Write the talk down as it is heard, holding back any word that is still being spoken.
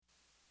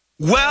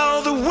Well,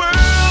 the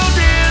world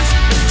is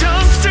a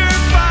dumpster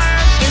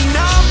fire, and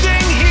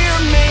nothing here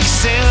makes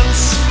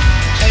sense.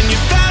 And you're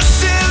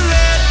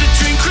led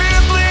between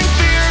crippling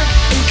fear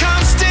and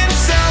constant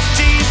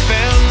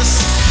self-defense.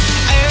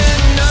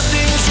 And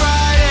nothing's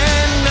right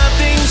and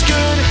nothing's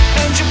good,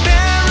 and you're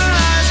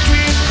paralyzed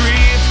with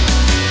grief.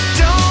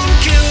 Don't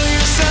kill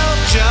yourself,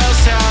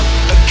 just have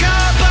a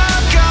cup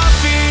of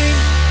coffee.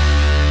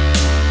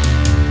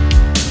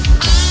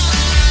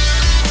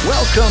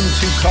 Welcome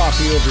to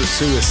Coffee Over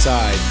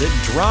Suicide, the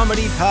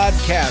dramedy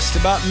podcast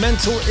about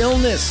mental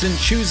illness and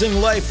choosing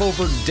life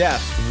over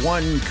death,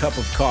 one cup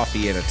of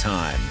coffee at a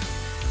time.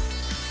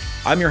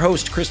 I'm your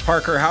host, Chris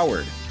Parker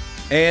Howard,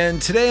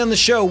 and today on the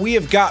show we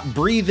have got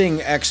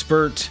breathing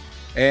expert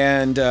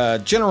and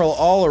general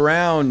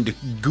all-around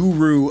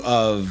guru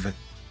of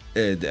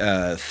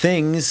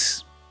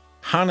things,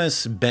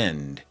 Hannes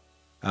Bend.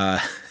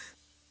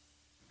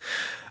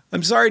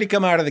 I'm sorry to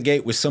come out of the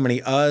gate with so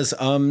many uhs,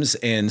 ums,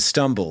 and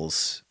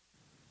stumbles,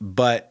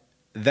 but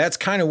that's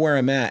kind of where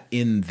I'm at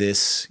in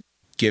this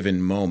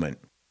given moment.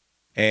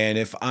 And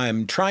if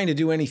I'm trying to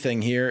do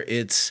anything here,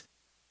 it's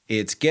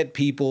get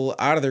people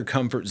out of their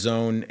comfort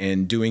zone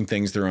and doing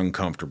things they're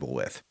uncomfortable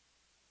with.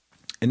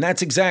 And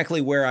that's exactly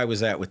where I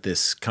was at with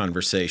this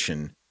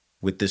conversation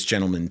with this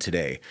gentleman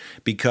today,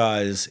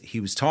 because he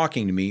was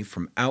talking to me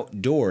from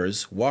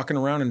outdoors, walking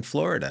around in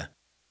Florida.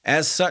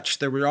 As such,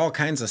 there were all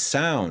kinds of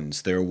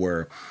sounds. There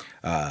were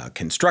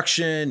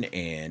construction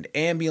and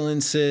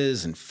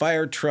ambulances and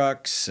fire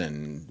trucks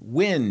and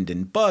wind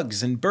and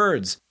bugs and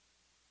birds.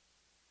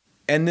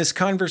 And this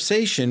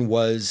conversation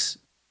was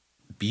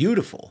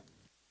beautiful.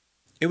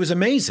 It was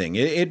amazing.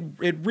 It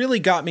really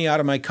got me out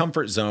of my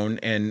comfort zone,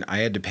 and I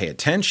had to pay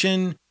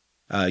attention.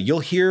 You'll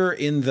hear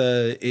in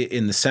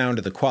the sound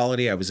of the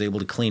quality, I was able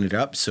to clean it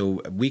up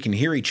so we can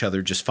hear each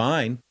other just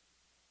fine.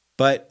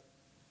 But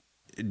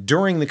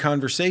during the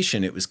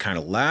conversation, it was kind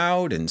of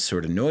loud and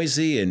sort of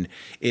noisy, and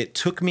it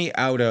took me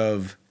out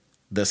of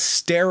the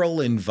sterile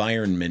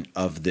environment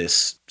of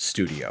this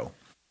studio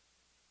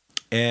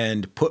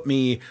and put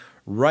me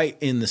right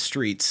in the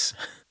streets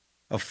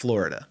of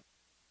Florida.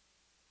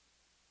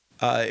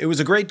 It was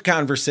a great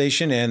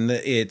conversation, and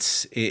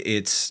it's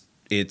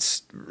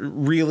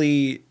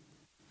really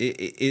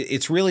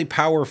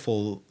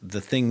powerful,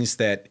 the things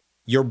that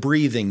your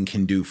breathing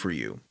can do for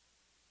you.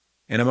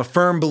 And I'm a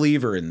firm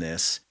believer in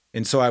this.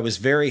 And so I was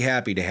very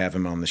happy to have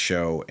him on the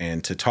show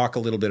and to talk a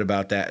little bit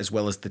about that, as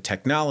well as the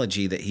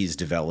technology that he's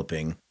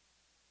developing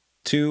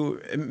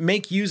to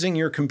make using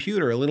your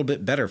computer a little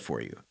bit better for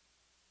you.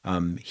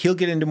 He'll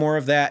get into more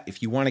of that.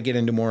 If you want to get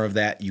into more of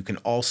that, you can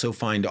also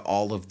find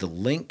all of the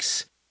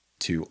links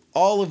to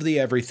all of the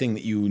everything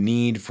that you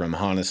need from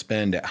Hannes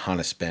Bend at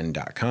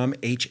hannesbend.com,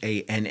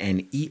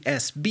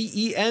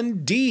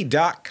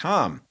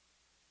 HANNESBEND.com.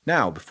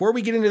 Now, before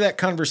we get into that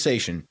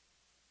conversation,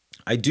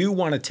 I do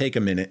want to take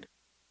a minute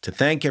to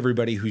thank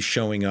everybody who's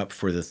showing up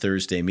for the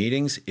Thursday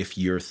meetings. If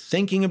you're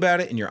thinking about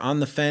it and you're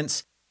on the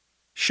fence,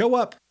 show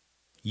up.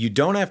 You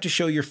don't have to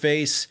show your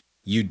face.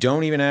 You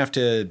don't even have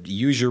to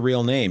use your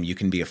real name. You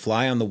can be a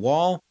fly on the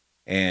wall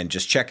and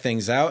just check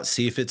things out,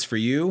 see if it's for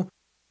you.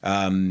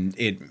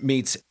 It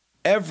meets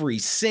every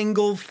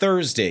single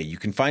Thursday. You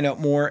can find out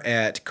more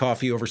at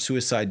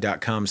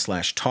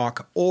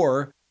coffeeoversuicide.com/talk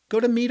or go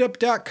to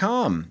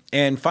meetup.com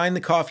and find the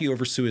Coffee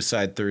Over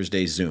Suicide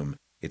Thursday Zoom.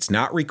 It's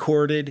not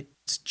recorded.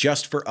 It's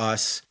just for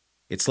us.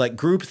 It's like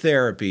group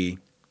therapy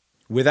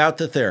without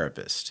the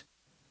therapist.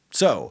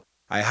 So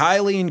I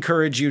highly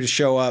encourage you to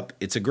show up.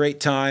 It's a great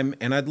time,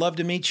 and I'd love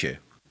to meet you.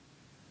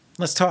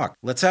 Let's talk.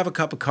 Let's have a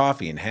cup of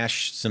coffee and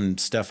hash some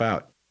stuff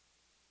out.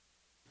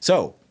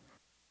 So,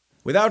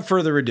 without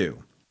further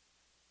ado,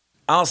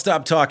 I'll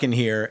stop talking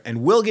here,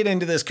 and we'll get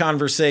into this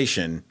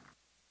conversation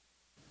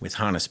with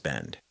Hannes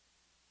Bend.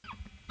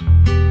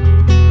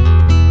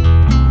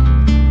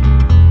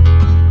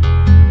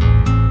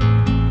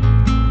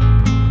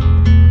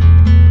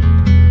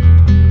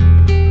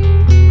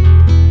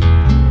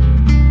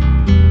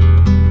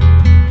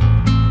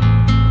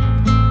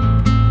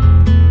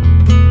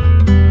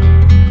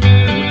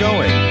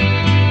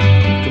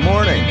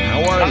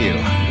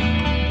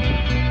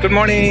 Good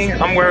morning.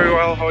 I'm very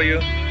well. How are you?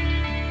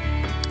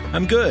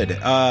 I'm good.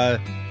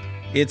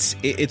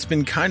 It's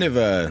been kind of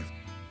a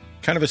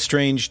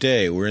strange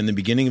day. We're in the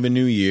beginning of a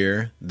new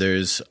year.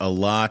 There's a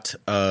lot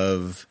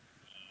of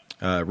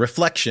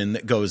reflection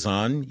that goes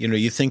on. You know,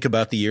 you think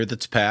about the year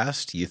that's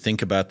passed. You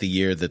think about the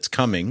year that's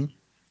coming.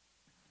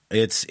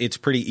 It's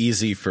pretty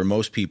easy for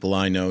most people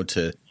I know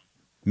to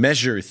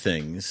measure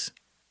things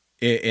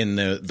in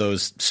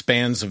those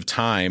spans of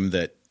time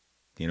that,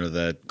 you know,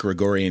 the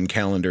Gregorian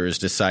calendar has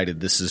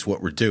decided this is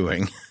what we're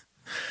doing.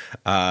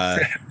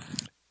 I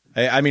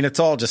mean, it's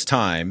all just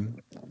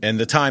time and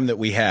the time that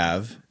we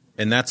have,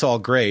 and that's all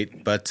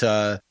great. But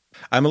I'm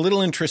a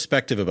little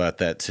introspective about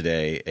that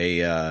today.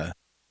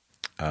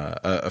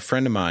 A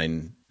friend of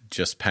mine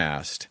just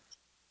passed,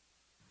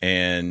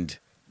 and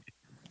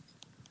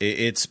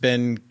it's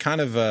been kind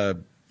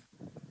of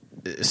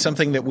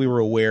something that we were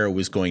aware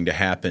was going to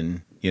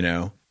happen, you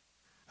know.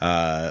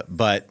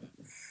 But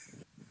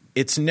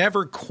it's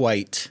never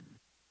quite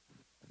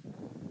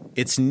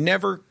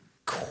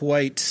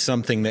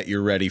something that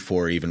you're ready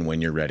for, even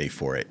when you're ready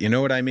for it. You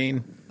know what I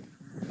mean?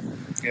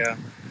 Yeah.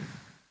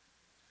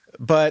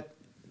 But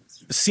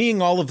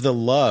seeing all of the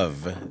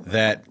love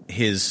that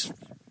his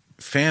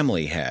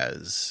family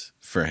has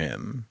for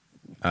him,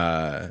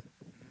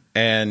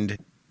 and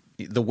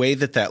the way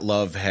that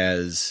love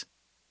has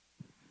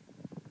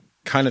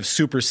kind of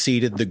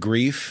superseded the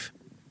grief,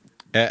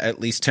 at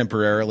least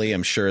temporarily.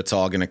 I'm sure it's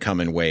all going to come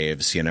in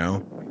waves, you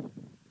know?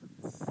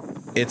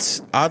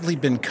 It's oddly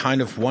been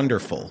kind of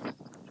wonderful.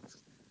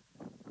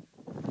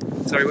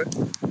 Sorry, what?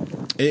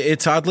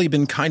 It's oddly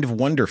been kind of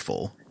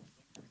wonderful.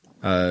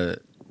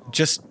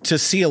 Just to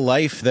see a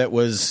life that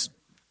was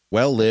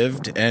well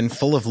lived and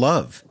full of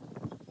love.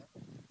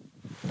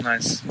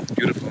 Nice.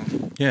 Beautiful.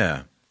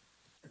 Yeah.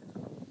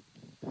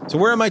 So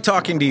where am I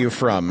talking to you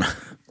from?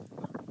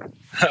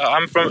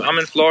 I'm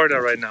in Florida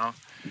right now.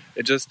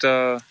 It just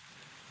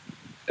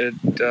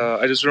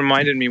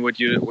reminded me what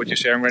you're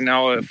sharing right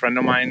now. A friend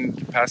of mine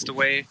passed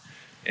away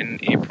in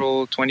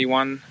April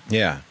 21.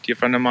 Yeah. Dear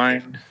friend of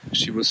mine.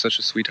 She was such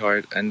a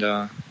sweetheart, and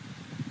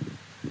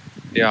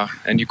yeah,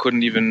 and you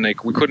couldn't even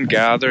we couldn't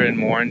gather and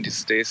mourn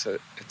these days.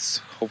 It's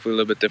hopefully a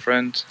little bit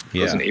different. It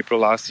was in April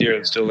last year.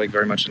 It's still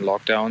very much in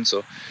lockdown,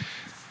 so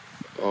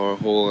our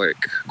whole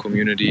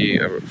community,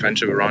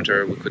 friendship around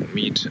her, we couldn't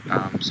meet,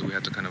 so we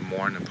had to kind of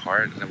mourn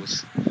apart, and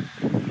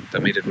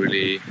that made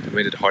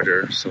it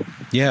harder. So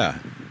yeah,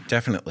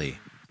 definitely.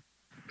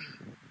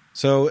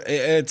 So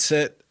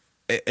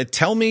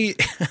tell me.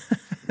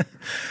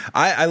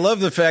 I love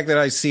the fact that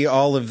I see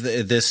all of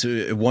this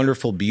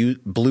wonderful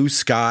blue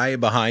sky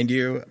behind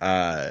you.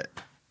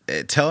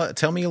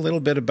 Tell me a little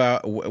bit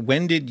about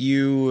when did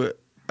you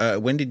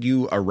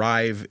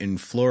arrive in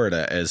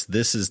Florida, as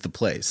this is the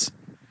place?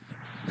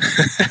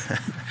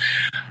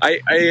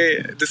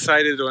 I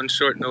decided on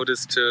short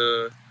notice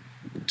to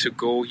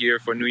go here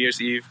for New Year's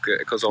Eve,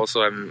 because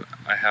also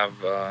I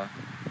have a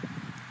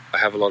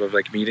lot of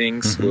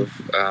meetings with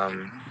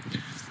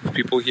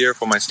people here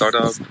for my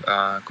startup,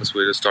 because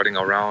we're just starting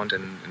our round,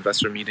 and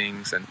investor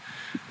meetings and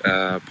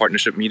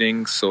partnership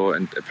meetings. So,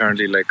 and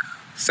apparently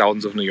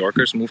thousands of New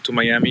Yorkers moved to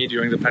Miami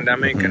during the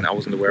pandemic, and I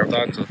wasn't aware of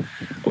that. So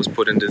I was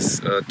put in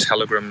this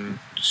Telegram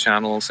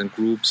channels and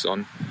groups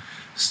on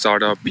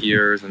startup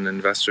peers and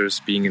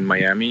investors being in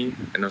Miami,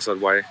 and I thought,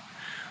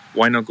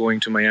 why not going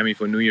to Miami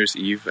for New Year's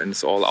Eve? And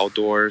it's all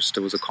outdoors.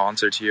 There was a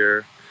concert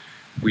here.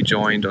 We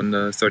joined on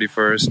the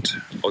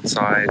 31st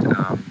outside.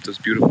 It was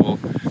beautiful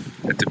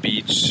at the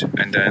beach.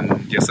 And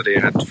then yesterday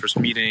I had first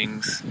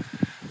meetings.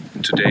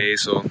 And today,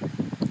 so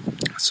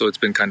it's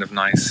been kind of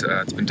nice.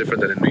 It's been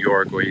different than in New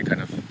York, where you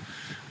kind of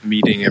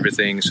meeting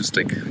everything. It's just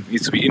it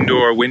needs to be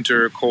indoor,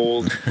 winter,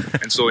 cold.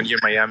 And so in here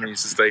in Miami,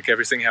 it's just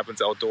everything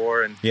happens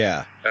outdoor, and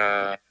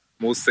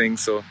most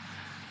things. So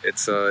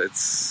it's a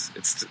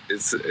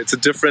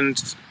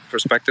different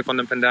perspective on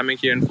the pandemic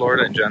here in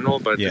Florida in general,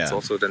 but it's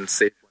also then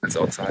safe when it's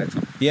outside.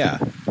 So. Yeah.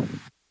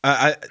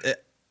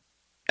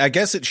 I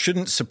guess it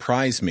shouldn't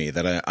surprise me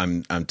that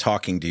I'm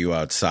talking to you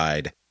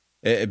outside,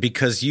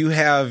 because you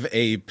have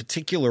a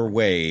particular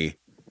way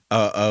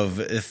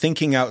of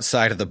thinking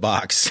outside of the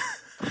box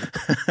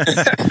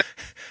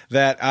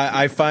that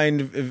I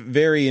find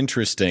very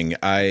interesting.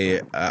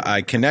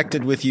 I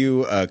connected with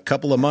you a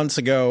couple of months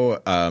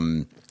ago.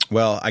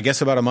 Well, I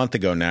guess about a month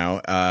ago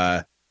now,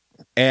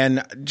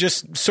 and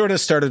just sort of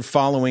started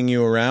following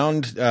you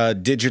around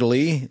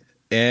digitally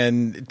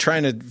and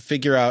trying to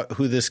figure out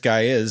who this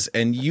guy is.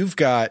 And you've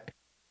got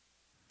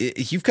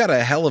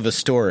a hell of a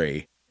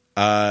story,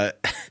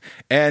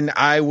 and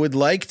I would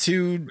like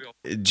to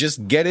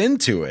just get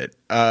into it.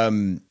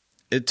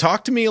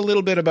 Talk to me a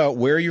little bit about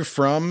where you're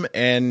from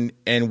and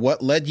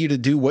what led you to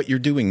do what you're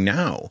doing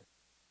now.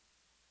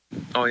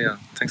 Oh yeah,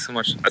 thanks so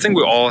much. I think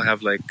we all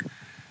have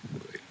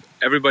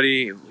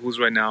everybody who's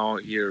right now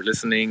here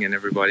listening, and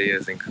everybody I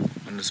think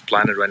on this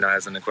planet right now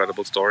has an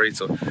incredible story.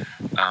 So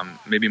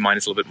maybe mine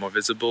is a little bit more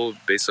visible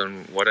based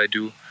on what I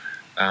do.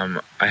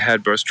 I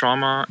had birth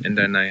trauma, and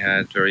then I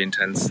had very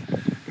intense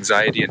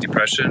anxiety and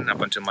depression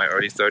up until my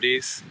early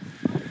 30s.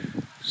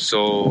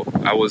 So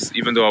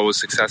even though I was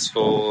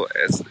successful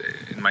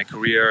in my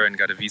career and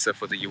got a visa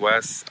for the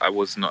US, I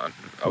was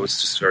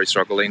just very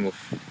struggling with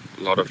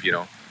a lot of,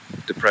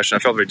 depression. I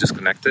felt very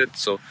disconnected.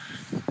 So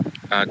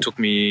it took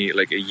me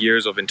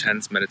years of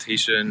intense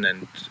meditation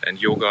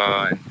and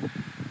yoga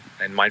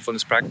and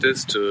mindfulness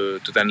practice to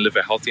then live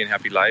a healthy and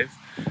happy life.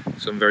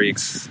 So I'm very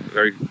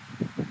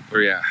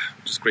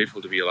just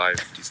grateful to be alive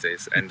these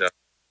days. And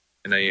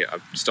I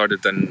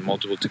started then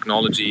multiple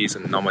technologies,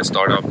 and now my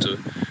startup to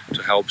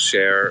help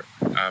share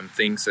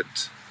things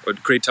or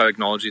create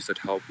technologies that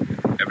help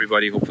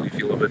everybody hopefully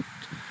feel a bit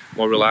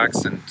more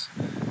relaxed and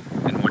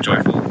more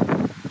joyful.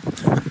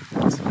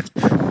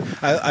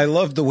 I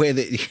love the way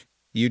that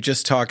you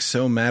just talk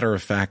so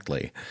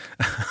matter-of-factly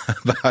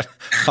about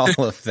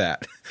all of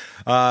that.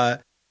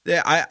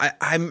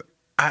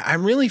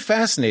 I'm really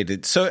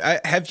fascinated. So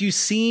have you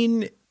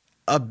seen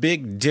a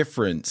big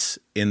difference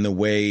in the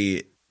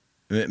way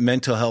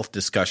mental health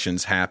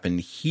discussions happen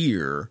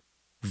here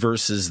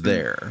versus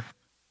there?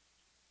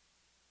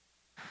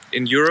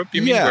 In Europe,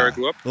 you mean, where I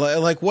grew up?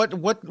 Like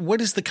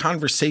what is the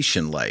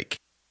conversation like?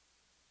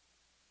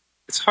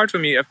 It's hard for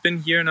me. I've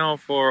been here now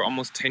for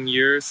almost 10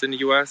 years in the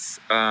US.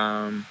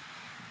 A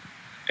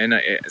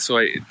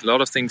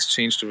lot of things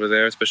changed over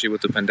there, especially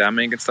with the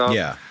pandemic and stuff.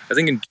 Yeah. I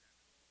think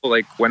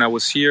like when I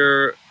was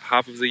here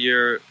half of the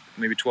year,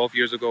 maybe 12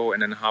 years ago,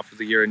 and then half of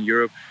the year in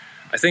Europe,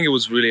 I think it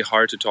was really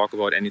hard to talk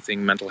about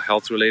anything mental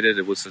health related.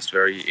 It was just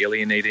very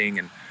alienating,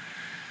 and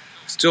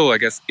still, I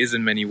guess, is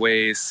in many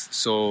ways.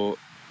 So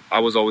I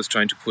was always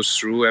trying to push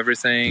through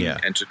everything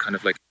and to kind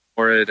of like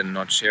ignore it and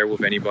not share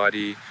with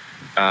anybody.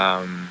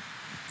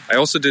 I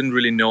also didn't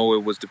really know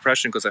it was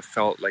depression because I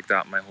felt like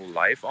that my whole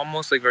life,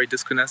 almost like very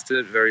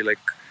disconnected, very like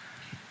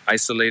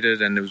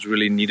isolated, and it was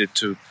really needed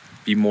to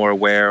be more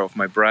aware of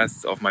my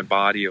breath, of my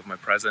body, of my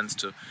presence,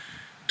 to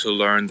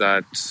learn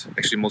that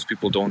actually most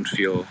people don't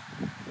feel,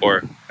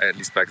 or at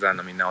least back then,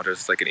 I mean, now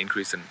there's like an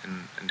increase in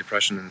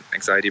depression and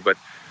anxiety, but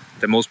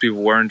that most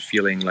people weren't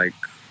feeling like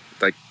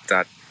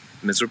that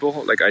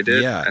miserable like I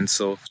did. Yeah. And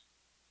so,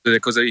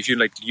 because if you're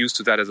like used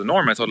to that as a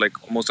norm, I thought like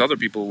most other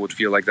people would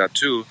feel like that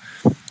too.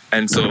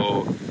 And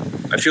so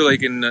I feel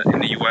like in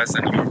the US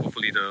and Europe,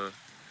 hopefully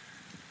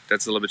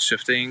that's a little bit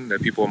shifting,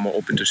 that people are more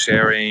open to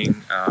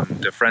sharing,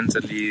 their friends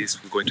at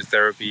least, going to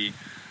therapy,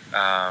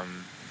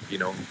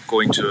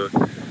 going to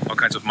all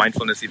kinds of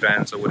mindfulness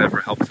events or whatever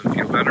helps them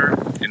feel better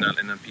in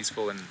a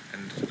peaceful and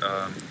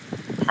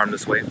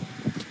harmless way.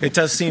 It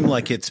does seem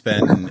like it's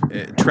been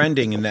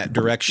trending in that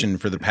direction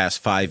for the past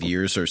 5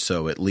 years or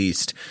so, at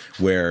least,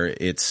 where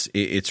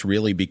it's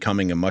really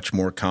becoming a much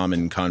more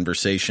common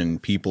conversation,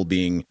 people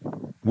being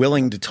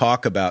willing to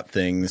talk about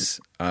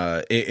things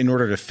in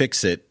order to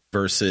fix it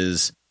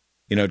versus,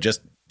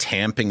 just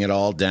tamping it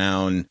all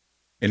down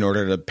in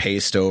order to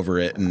paste over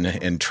it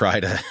and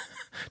try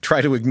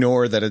to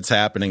ignore that it's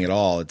happening at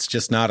all. It's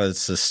just not a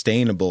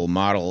sustainable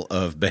model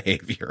of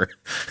behavior.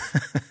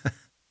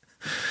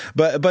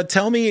 But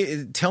tell me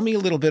a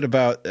little bit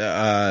about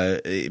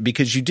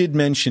because you did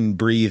mention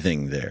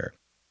breathing there,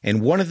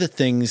 and one of the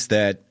things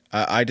that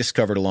I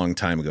discovered a long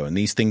time ago, and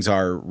these things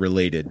are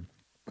related.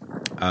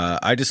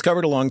 I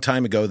discovered a long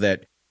time ago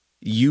that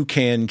you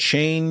can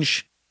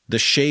change the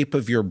shape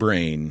of your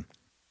brain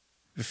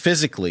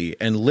physically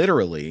and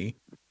literally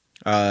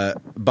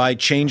by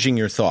changing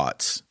your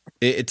thoughts.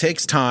 It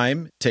takes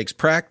time, it takes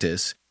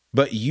practice.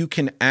 But you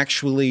can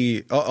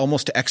actually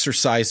almost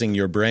exercising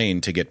your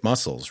brain to get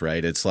muscles,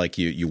 right? It's like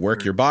you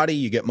work your body,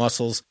 you get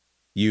muscles,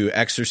 you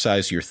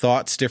exercise your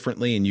thoughts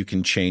differently, and you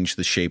can change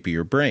the shape of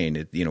your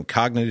brain.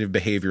 Cognitive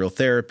behavioral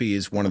therapy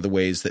is one of the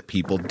ways that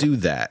people do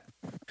that.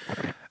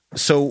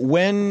 So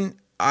when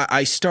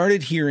I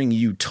started hearing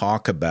you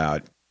talk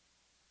about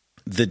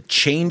the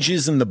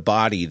changes in the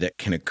body that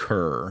can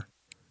occur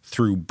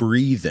through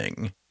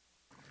breathing,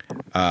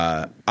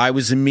 I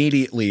was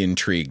immediately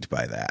intrigued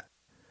by that.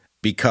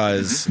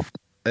 Because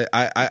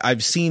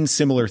I've seen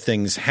similar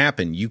things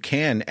happen. You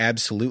can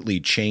absolutely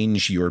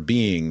change your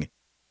being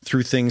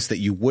through things that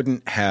you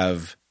wouldn't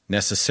have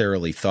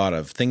necessarily thought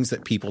of, things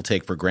that people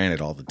take for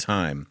granted all the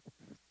time.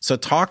 So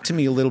talk to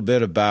me a little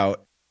bit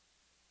about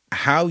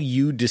how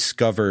you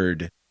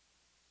discovered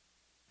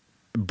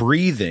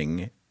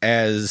breathing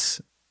as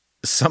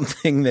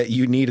something that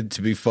you needed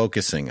to be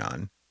focusing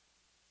on.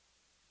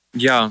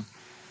 Yeah,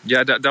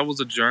 that was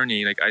a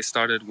journey. Like I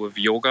started with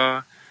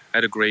yoga. I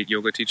had a great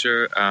yoga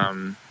teacher.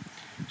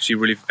 She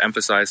really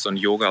emphasized on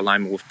yoga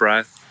alignment with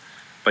breath.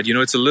 But,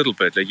 it's a little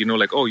bit like,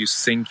 you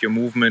sync your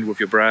movement with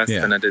your breath.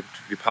 Yeah. And I did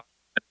Vipassana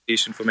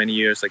meditation for many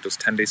years, like those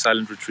 10-day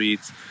silent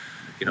retreats,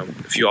 a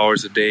few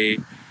hours a day.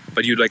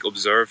 But you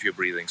observe your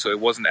breathing. So it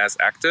wasn't as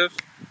active.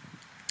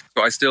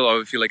 So I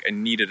would feel like I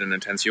needed an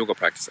intense yoga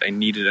practice. I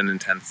needed an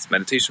intense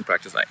meditation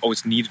practice. I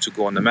always needed to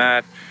go on the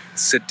mat,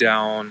 sit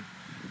down,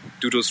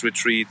 do those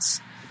retreats.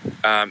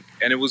 And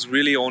it was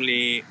really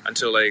only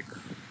until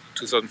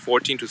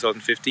 2014,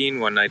 2015,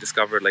 when I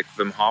discovered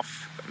Wim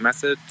Hof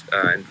method,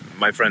 and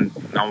my friend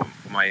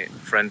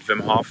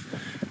Wim Hof,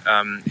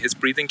 his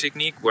breathing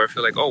technique, where I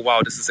feel like, oh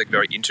wow, this is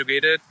very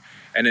integrated,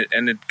 and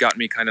it got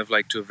me kind of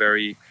to a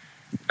very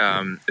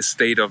a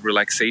state of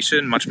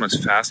relaxation much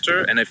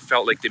faster, and I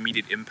felt the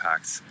immediate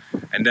impacts.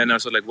 And then I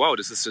was like, wow,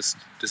 this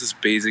is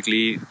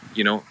basically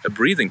a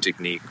breathing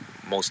technique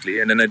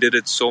mostly. And then I did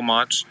it so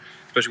much,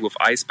 especially with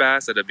ice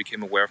baths, that I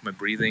became aware of my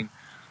breathing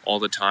all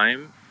the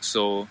time.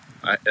 So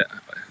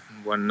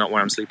not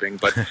when I'm sleeping,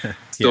 but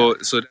so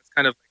that's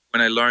kind of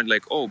when I learned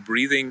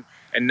breathing,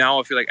 and now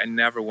I feel like I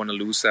never want to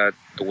lose that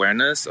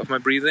awareness of my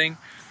breathing,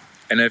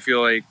 and I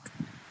feel like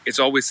it's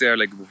always there.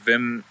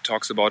 Wim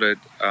talks about it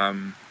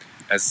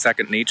as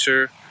second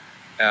nature,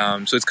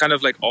 so it's kind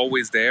of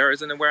always there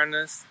as an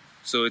awareness.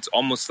 So it's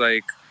almost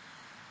like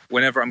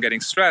whenever I'm getting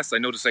stressed, I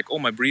notice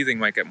my breathing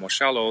might get more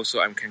shallow, so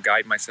I can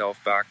guide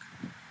myself back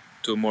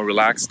to a more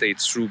relaxed state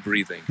through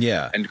breathing.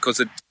 Yeah, and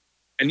because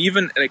and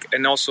even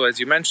and also, as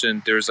you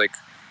mentioned, there's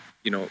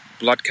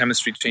blood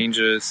chemistry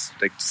changes.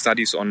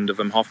 Studies on the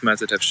Wim Hof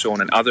method have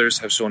shown, and others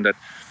have shown, that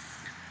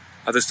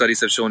Other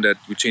studies have shown that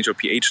we change our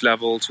pH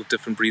levels with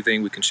different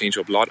breathing. We can change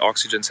our blood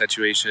oxygen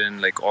saturation,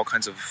 like all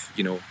kinds of,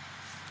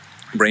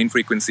 brain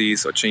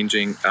frequencies are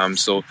changing.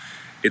 So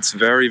it's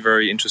very,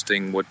 very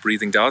interesting what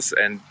breathing does.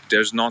 And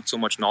there's not so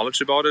much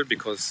knowledge about it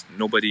because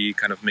nobody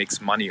kind of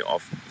makes money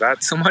off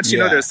that so much.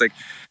 There's like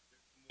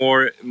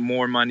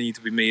more money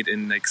to be made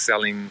in like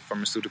selling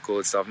pharmaceutical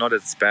and stuff. Not that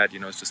it's bad,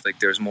 it's just like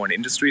there's more in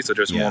industry. So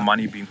there's more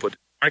money being put in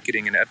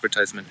marketing and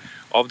advertisement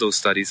of those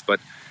studies. But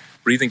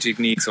breathing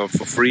techniques are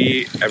for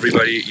free,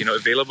 everybody,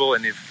 available.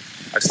 And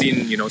if I've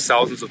seen,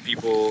 thousands of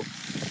people,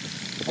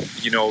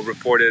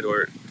 reported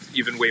or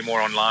even way more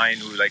online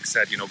who like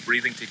said,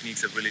 breathing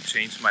techniques have really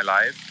changed my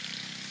life.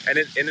 And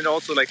it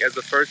also, like, as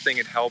the first thing,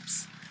 it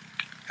helps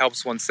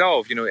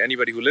oneself.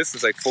 Anybody who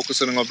listens, like,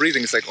 focusing on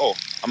breathing, it's like, oh,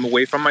 I'm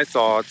away from my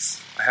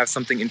thoughts. I have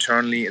something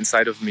internally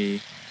inside of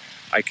me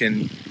I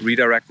can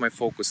redirect my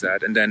focus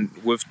at. And then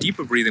with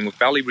deeper breathing, with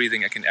belly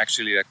breathing, I can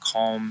actually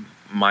calm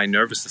my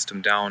nervous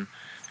system down.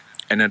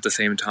 And at the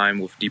same time,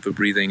 with deeper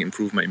breathing,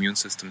 improve my immune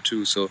system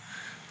too. So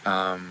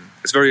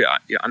it's very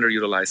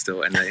underutilized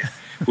still, and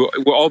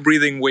we're all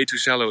breathing way too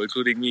shallow,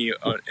 including me.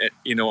 On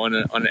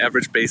an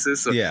average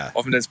basis. So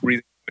often that's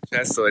breathing in my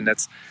chest. So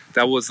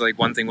that was like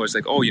one thing where it's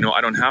like, oh,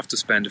 I don't have to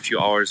spend a few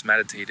hours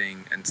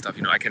meditating and stuff.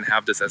 I can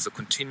have this as a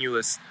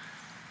continuous,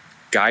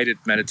 guided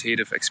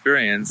meditative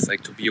experience,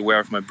 like to be aware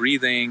of my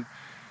breathing.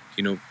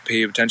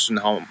 Pay attention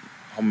to how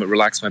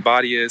relaxed my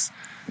body is,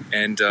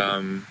 and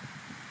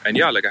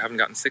like I haven't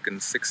gotten sick in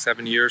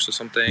 6-7 years or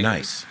something.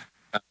 Nice.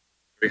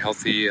 Very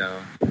healthy,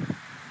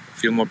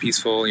 feel more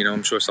peaceful.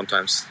 I'm sure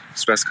sometimes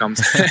stress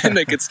comes and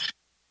like it's,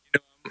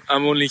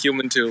 I'm only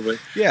human too, but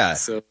yeah.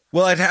 So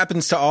well, it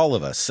happens to all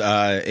of us.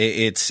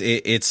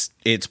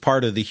 It's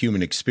part of the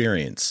human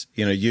experience.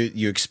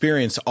 You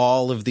experience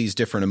all of these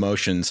different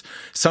emotions.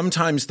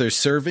 Sometimes they're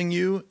serving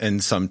you,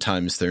 and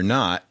sometimes they're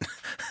not.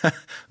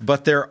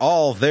 But they're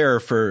all there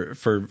for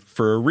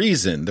a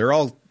reason. They're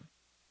all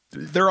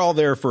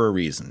there for a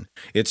reason.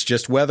 It's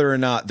just whether or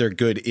not they're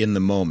good in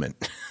the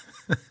moment.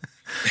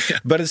 Yeah.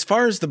 But as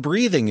far as the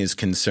breathing is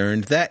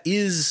concerned, that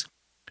is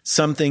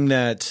something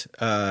that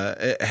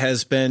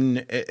has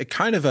been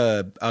kind of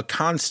a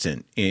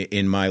constant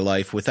in my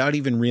life without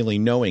even really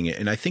knowing it.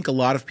 And I think a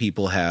lot of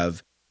people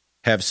have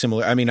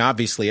similar. I mean,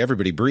 obviously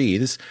everybody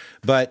breathes,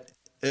 but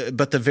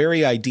the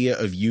very idea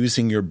of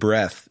using your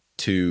breath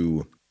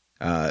to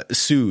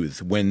soothe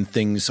when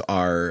things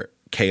are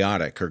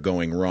chaotic or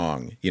going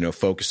wrong,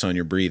 focus on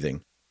your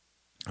breathing.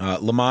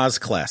 Lamaze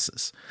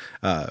classes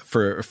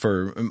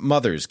for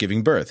mothers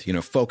giving birth,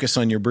 focus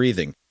on your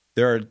breathing.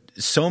 There are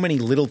so many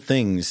little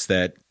things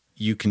that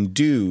you can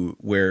do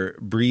where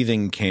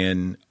breathing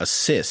can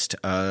assist.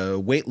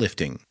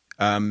 Weightlifting,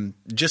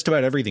 just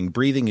about everything.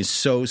 Breathing is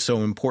so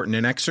important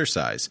in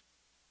exercise.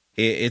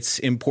 It's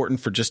important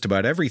for just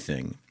about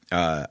everything.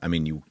 I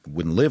mean, you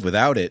wouldn't live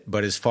without it,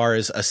 but as far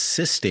as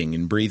assisting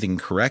in breathing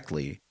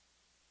correctly,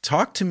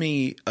 talk to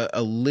me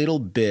a little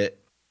bit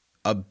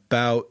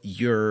about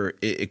your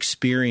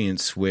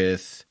experience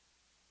with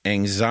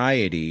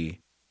anxiety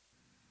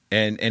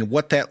and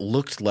what that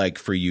looked like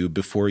for you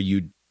before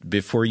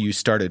you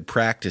started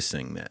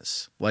practicing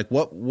this. Like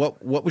what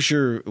was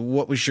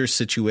your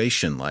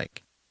situation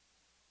like?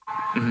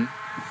 Mm-hmm.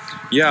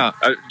 Yeah,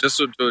 just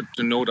to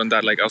note on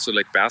that, like also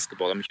like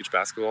basketball. I'm a huge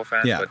basketball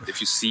fan. Yeah. But if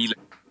you see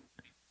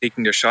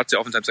taking their shots, they're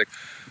oftentimes like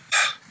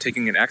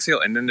taking an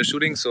exhale and then they're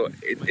shooting. So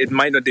they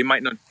might not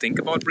think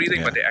about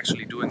breathing, but they're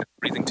actually doing a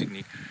breathing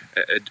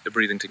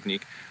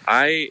technique.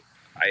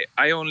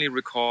 I only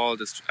recall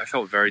this. I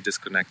felt very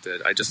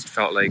disconnected. I just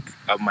felt like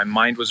my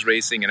mind was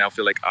racing, and I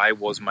feel like I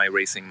was my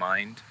racing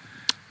mind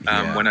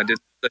when I did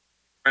the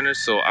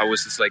awareness. So I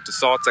was just like the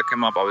thoughts that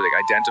came up. I was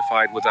like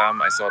identified with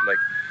them. I thought like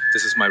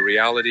this is my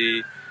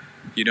reality.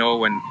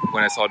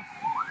 When I thought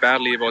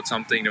badly about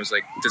something, it was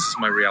like this is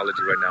my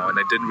reality right now, and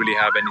I didn't really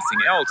have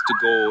anything else to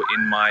go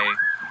in my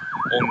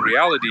own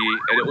reality,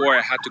 or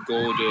I had to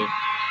go to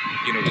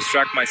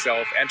distract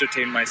myself,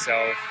 entertain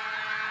myself.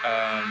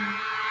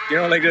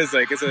 Like this,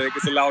 like it's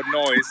a loud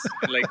noise,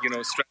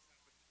 and stress.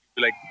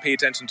 Like pay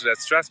attention to that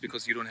stress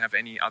because you don't have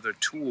any other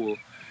tool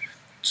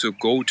to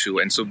go to,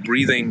 and so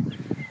breathing,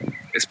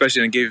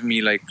 especially, gave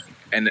me like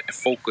a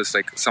focus,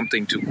 like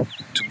something to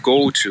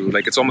go to.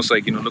 Like it's almost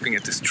like looking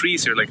at these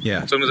trees here, like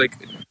it's almost like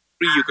a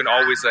tree you can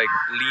always like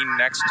lean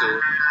next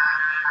to,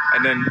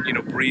 and then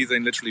breathe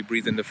and literally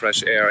breathe in the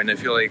fresh air. And I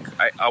feel like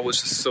I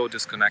was just so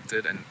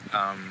disconnected, and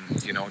I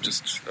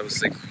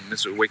was like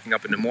waking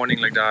up in the morning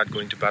like that,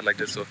 going to bed like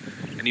this. So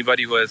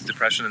anybody who has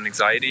depression and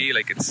anxiety,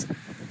 like it's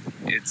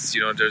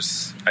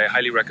I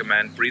highly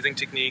recommend breathing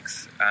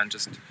techniques and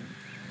just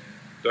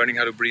learning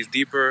how to breathe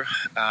deeper.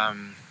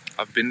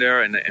 I've been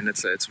there, and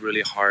it's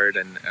really hard,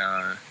 and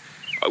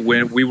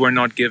when we were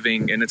not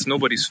giving, and it's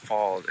nobody's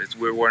fault,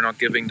 we were not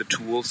giving the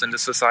tools in the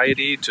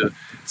society to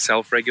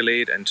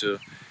self-regulate and to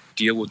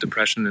deal with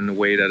depression in a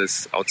way that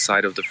is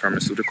outside of the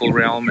pharmaceutical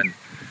realm. And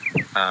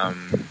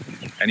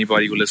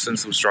anybody who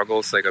listens, who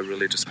struggles, like I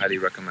really just highly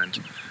recommend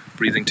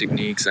breathing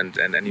techniques and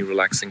any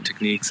relaxing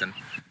techniques. And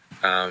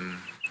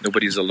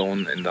nobody's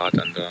alone in that,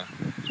 and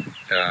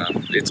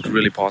it's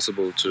really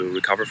possible to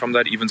recover from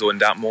that. Even though in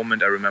that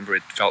moment, I remember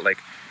it felt like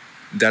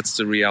that's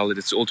the reality,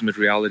 it's the ultimate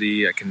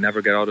reality. I can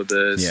never get out of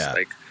this. Yeah.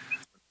 Like,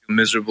 I'm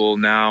miserable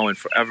now and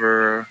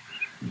forever.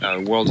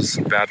 The world is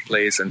a bad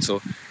place, and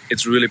so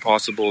it's really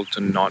possible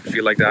to not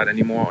feel like that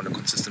anymore on a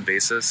consistent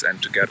basis,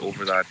 and to get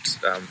over that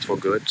for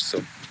good.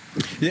 So,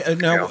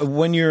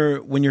 when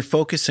you're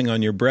focusing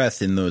on your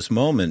breath in those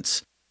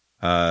moments,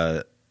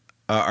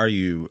 are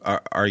you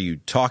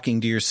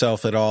talking to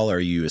yourself at all? Are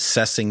you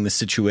assessing the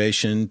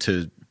situation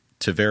to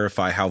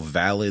verify how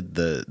valid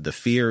the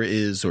fear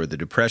is or the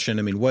depression?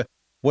 I mean,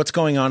 what's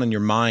going on in your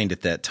mind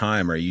at that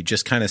time? Are you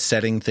just kind of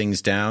setting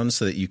things down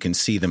so that you can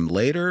see them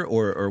later,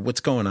 or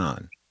what's going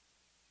on?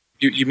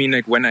 You mean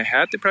like when I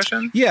had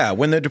depression? Yeah,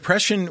 when the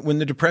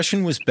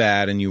depression was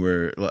bad, and you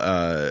were,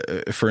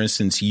 for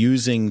instance,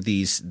 using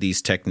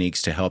these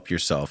techniques to help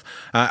yourself.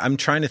 I'm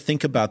trying to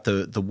think about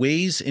the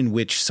ways in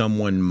which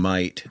someone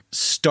might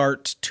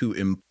start to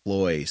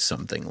employ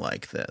something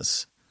like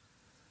this.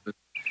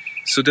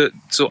 So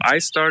I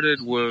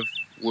started with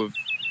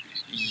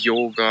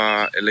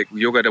yoga, like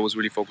yoga that was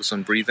really focused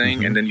on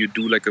breathing, and then you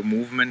do like a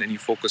movement, and you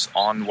focus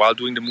on, while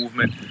doing the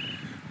movement,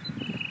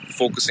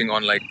 focusing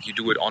on, like, you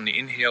do it on the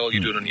inhale, you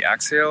do it on the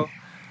exhale,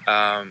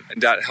 and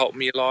that helped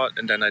me a lot.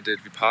 And then I did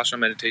Vipassana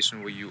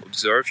meditation, where you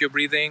observe your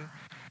breathing,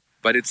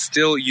 but it's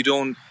still, you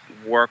don't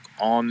work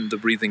on the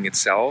breathing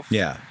itself.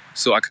 Yeah.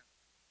 So I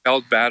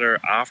felt better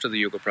after the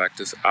yoga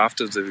practice,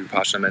 after the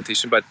Vipassana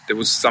meditation, but there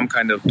was some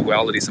kind of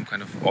duality, some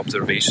kind of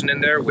observation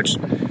in there, which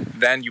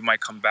then you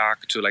might come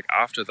back to, like,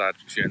 after that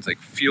experience, like,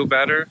 feel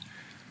better,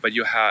 but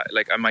you had,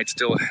 like, I might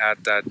still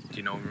had that,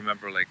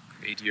 remember, like,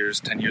 10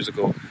 years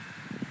ago,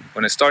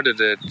 when I started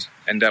it,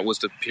 and that was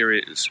the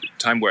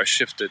time where I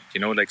shifted,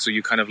 so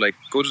you kind of like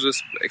go to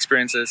these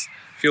experiences,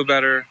 feel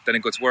better, then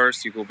it gets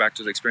worse, you go back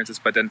to the experiences,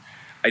 but then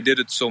I did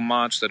it so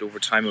much that over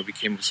time I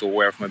became so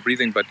aware of my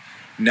breathing. But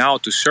now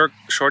to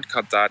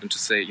shortcut that and to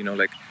say,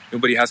 like,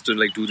 nobody has to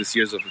like do this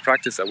years of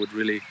practice, I would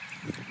really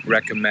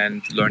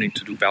recommend learning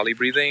to do belly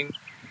breathing,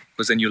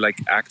 because then you're like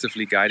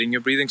actively guiding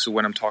your breathing. So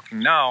when I'm talking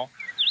now,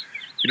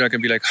 I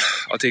can be like,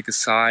 I'll take a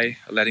sigh,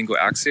 a letting go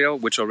exhale,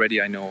 which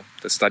already I know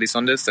the studies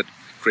on this, that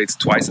creates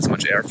twice as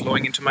much air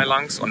flowing into my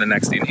lungs on the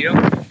next inhale.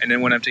 And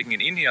then when I'm taking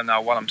an inhale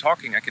now, while I'm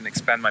talking, I can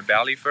expand my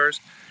belly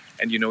first.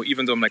 And,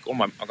 even though I'm like, oh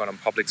my God, I'm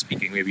public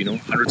speaking, maybe,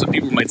 hundreds of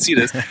people might see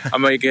this, I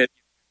might get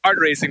heart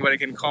racing, but I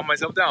can calm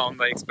myself down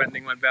by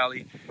expanding my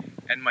belly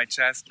and my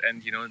chest,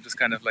 and, just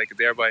kind of like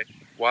thereby,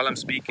 while I'm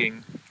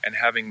speaking and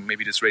having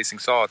maybe this racing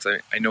thoughts,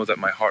 I know that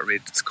my heart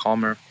rate is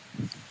calmer,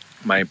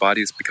 my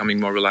body is becoming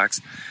more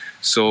relaxed.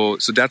 So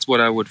that's what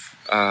I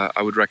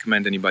would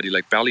recommend anybody,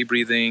 like belly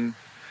breathing,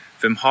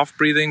 Wim Hof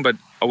breathing, but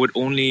a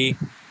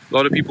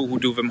lot of people who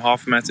do Wim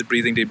Hof method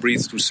breathing, they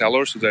breathe through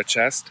cellars, through their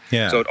chest.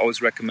 Yeah. So I'd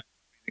always recommend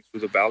breathing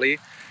through the belly,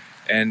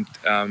 and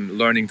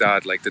learning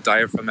that, like the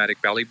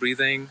diaphragmatic belly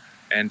breathing,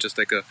 and just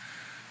like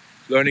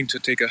learning to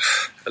take a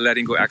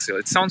letting go exhale.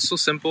 It sounds so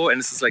simple, and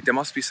it's just like there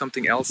must be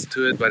something else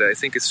to it, but I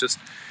think it's just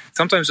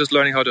sometimes just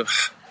learning how to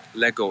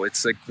let go.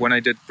 It's like when I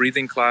did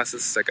breathing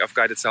classes, like I've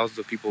guided thousands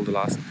of people the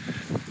last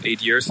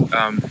 8 years,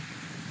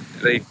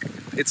 like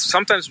it's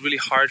sometimes really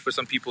hard for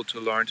some people to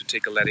learn to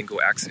take a letting go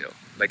exhale.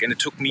 Like, and it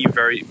took me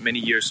very many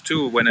years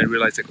too, when I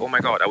realized, like, oh my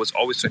God, I was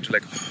always trying to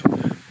like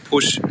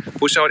push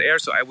out air.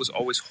 So I was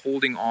always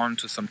holding on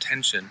to some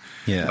tension.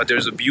 Yeah. But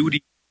there's a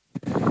beauty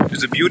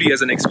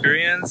as an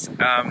experience,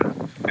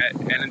 and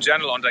in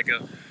general on like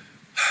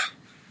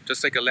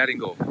just like a letting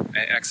go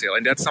exhale.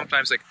 And that's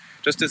sometimes like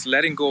just this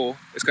letting go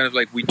is kind of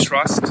like we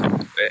trust,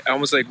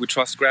 almost like we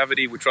trust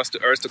gravity, we trust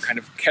the earth to kind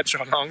of catch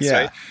our lungs, yeah.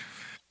 right?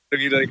 So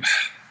you like,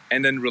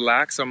 and then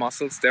relax our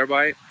muscles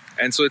thereby.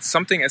 And so it's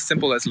something as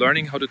simple as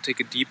learning how to take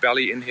a deep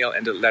belly inhale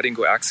and a letting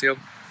go exhale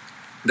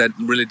that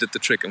really did the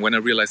trick. And when I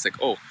realized, like,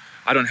 oh,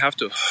 I don't have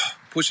to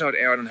push out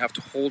air, I don't have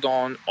to hold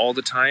on all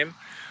the time.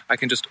 I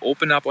can just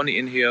open up on the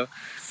inhale,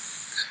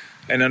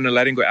 and then the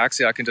letting go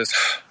exhale, I can just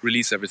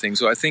release everything.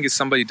 So I think if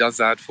somebody does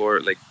that for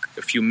like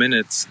a few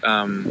minutes,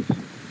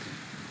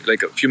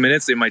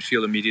 they might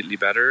feel immediately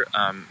better.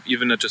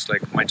 Even it just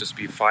like might just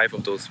be 5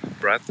 of those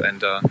breaths.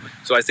 And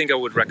so I think I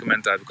would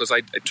recommend that, because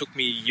it took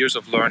me years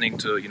of learning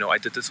to, I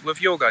did this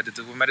with yoga, I did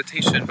this with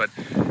meditation,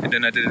 and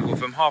then I did it with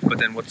Wim Hof, but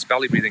then what's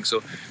belly breathing?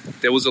 So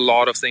there was a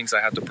lot of things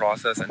I had to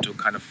process and to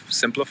kind of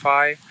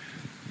simplify.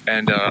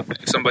 And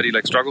if somebody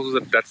like struggles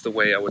with it, that's the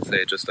way I would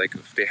say, just like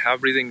if they have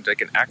breathing, like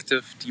an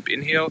active deep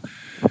inhale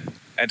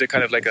and a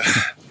kind of like a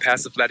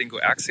passive letting go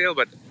exhale,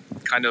 but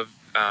kind of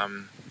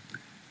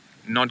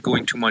not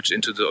going too much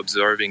into the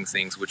observing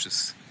things, which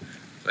is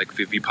like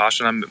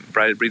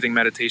Vipassana breathing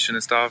meditation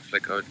and stuff.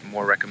 Like I would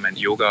more recommend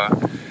yoga,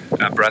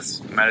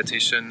 breath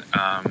meditation,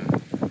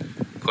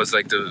 because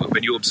like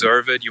when you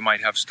observe it, you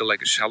might have still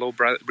like a shallow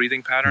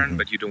breathing pattern,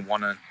 but you don't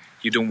want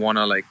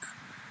to like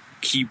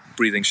keep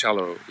breathing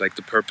shallow. Like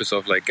the purpose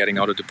of like getting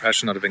out of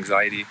depression, out of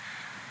anxiety,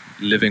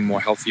 living more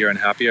healthier and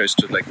happier is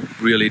to like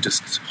really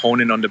just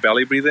hone in on the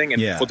belly breathing.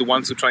 And for the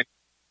ones who try to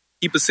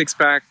keep a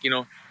 6-pack,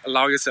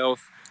 allow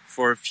yourself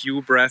for a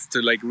few breaths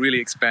to like really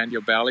expand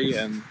your belly.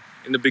 And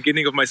in the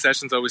beginning of my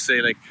sessions, I always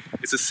say like,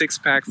 it's a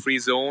 6-pack free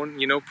zone,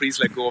 please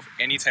let go of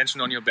any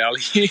tension on your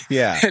belly.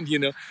 Yeah. And,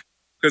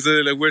 because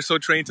like, we're so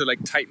trained to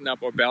like tighten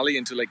up our belly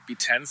and to like be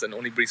tense and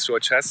only breathe through our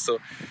chest. So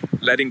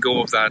letting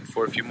go of that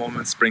for a few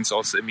moments brings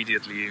also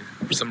immediately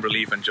some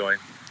relief and joy.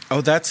 Oh,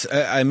 that's,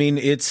 I mean,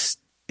 it's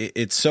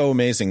so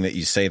amazing that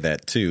you say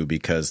that too,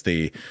 because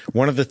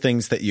one of the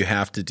things that you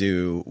have to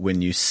do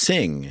when you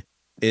sing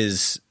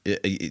is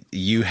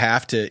you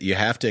have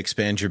to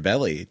expand your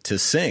belly to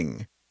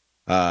sing.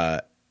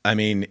 I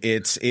mean,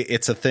 it's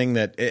a thing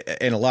that,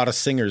 and a lot of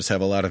singers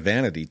have a lot of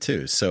vanity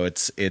too. So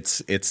it's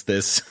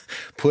this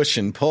push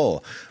and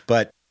pull,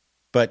 but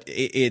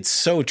it's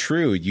so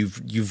true.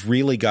 You've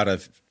really got to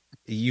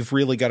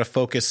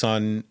focus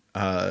on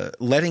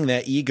letting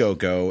that ego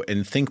go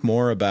and think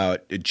more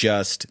about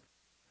just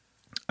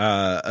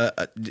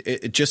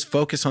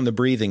focus on the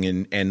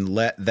breathing and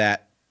let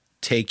that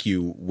take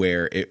you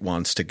where it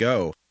wants to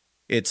go.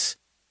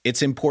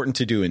 It's important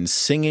to do in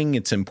singing.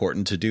 It's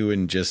important to do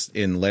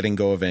in letting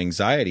go of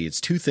anxiety.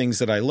 It's two things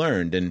that I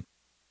learned.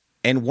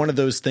 And one of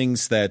those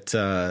things that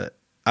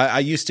I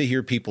used to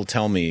hear people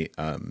tell me,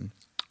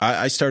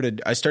 I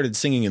started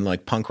singing in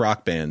like punk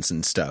rock bands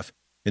and stuff.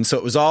 And so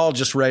it was all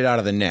just right out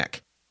of the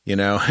neck,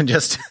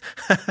 just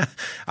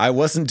I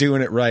wasn't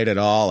doing it right at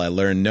all. I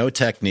learned no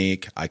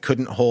technique. I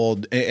couldn't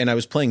hold, and I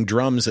was playing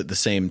drums at the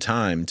same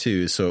time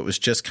too. So it was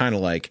just kind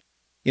of like,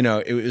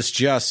 it was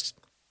just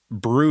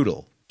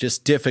brutal.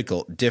 Just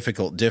difficult.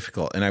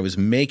 And I was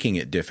making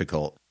it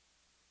difficult.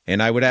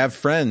 And I would have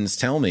friends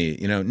tell me,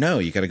 no,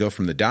 you got to go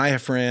from the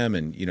diaphragm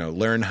and,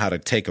 learn how to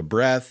take a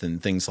breath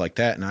and things like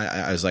that. And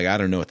I was like, I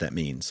don't know what that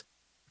means.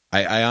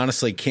 I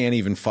honestly can't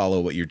even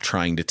follow what you're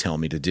trying to tell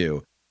me to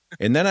do.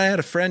 And then I had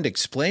a friend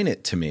explain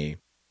it to me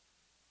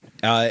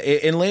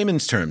in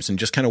layman's terms and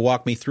just kind of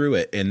walk me through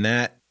it. And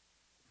that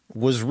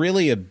was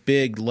really a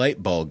big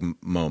light bulb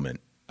moment.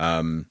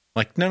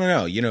 Like,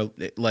 no,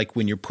 like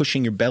when you're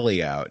pushing your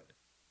belly out,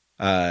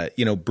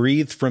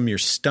 breathe from your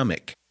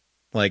stomach.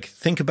 Like,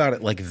 think about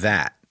it like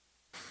that.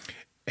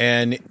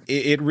 And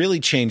it really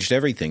changed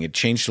everything. It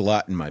changed a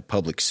lot in my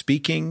public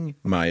speaking,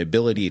 my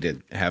ability to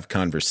have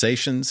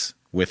conversations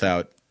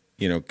without,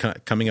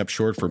 coming up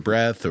short for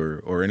breath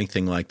or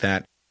anything like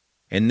that.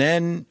 And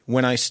then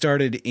when I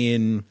started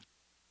in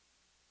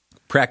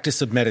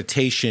practice of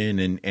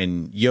meditation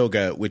and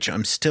yoga, which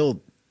I'm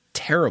still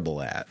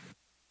terrible at,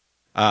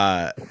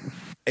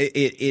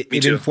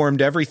 it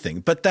informed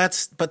everything. But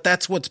that's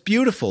what's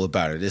beautiful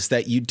about it, is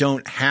that you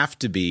don't have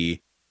to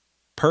be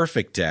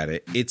perfect at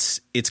it.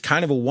 It's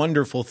kind of a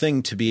wonderful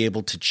thing to be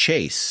able to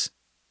chase.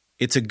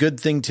 It's a good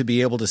thing to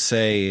be able to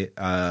say,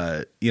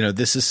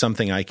 this is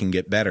something I can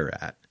get better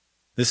at.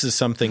 This is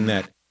something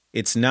that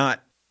it's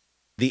not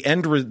the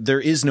end. There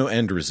is no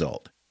end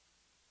result.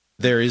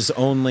 There is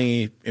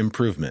only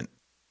improvement.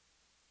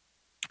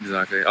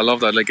 Exactly. I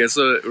love that. Like, it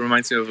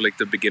reminds me of like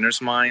the beginner's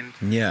mind.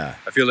 Yeah.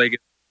 I feel like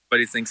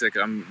everybody thinks like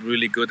I'm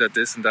really good at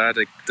this and that.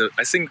 Like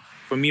I think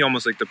for me,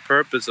 almost like the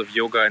purpose of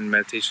yoga and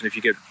meditation, if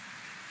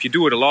you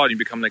do it a lot, you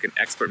become like an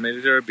expert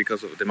meditator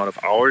because of the amount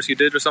of hours you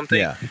did or something.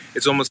 Yeah.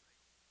 It's almost,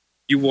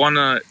 you want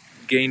to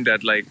gain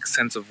that like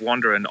sense of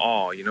wonder and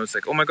awe. It's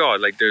like, oh my God,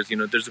 like there's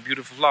a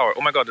beautiful flower.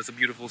 Oh my God, there's a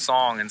beautiful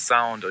song and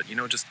sound. Or,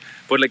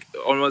 but like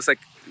almost like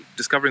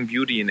discovering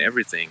beauty in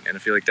everything. And I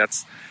feel like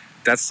that's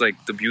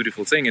like the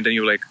beautiful thing. And then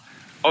you're like,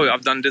 oh,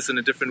 I've done this in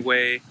a different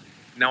way.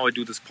 Now I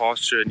do this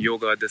posture in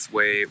yoga this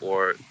way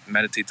or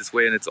meditate this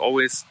way. And it's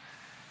always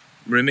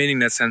remaining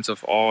that sense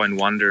of awe and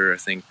wonder, I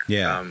think,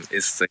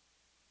 is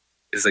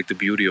like the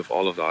beauty of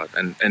all of that.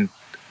 And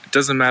it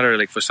doesn't matter,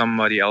 like for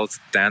somebody else,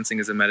 dancing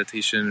is a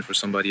meditation. For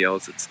somebody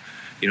else, it's,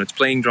 it's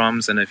playing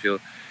drums. And I feel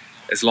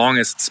as long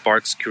as it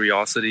sparks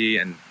curiosity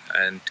and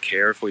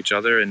care for each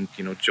other and,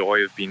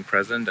 joy of being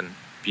present and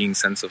being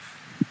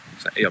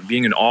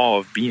being in awe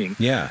of being.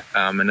 Yeah.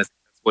 And that's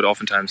what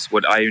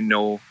I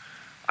know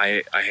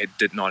I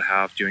did not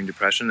have during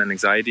depression and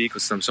anxiety,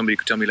 because somebody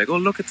could tell me like, oh,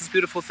 look at this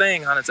beautiful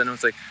thing, Hannes. And I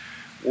was like,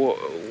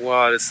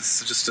 wow, this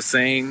is just a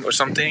thing or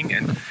something.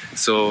 And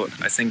so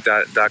I think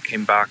that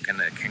came back and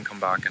it can come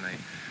back. And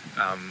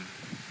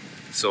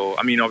so,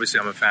 I mean, obviously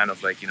I'm a fan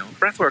of like,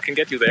 breathwork can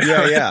get you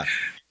there. Yeah.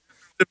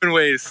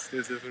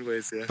 There's different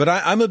ways, yeah. But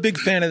I'm a big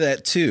fan of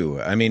that too.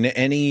 I mean,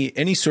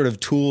 any sort of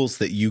tools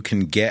that you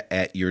can get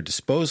at your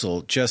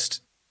disposal,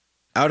 just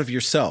out of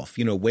yourself,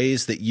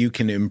 ways that you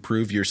can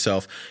improve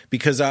yourself.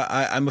 Because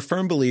I'm a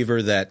firm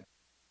believer that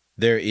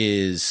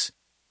there's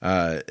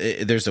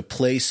a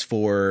place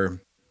for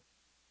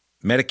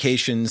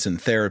medications and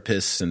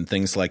therapists and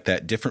things like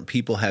that. Different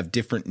people have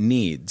different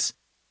needs.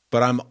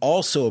 But I'm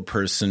also a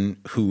person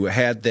who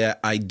had that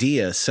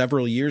idea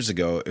several years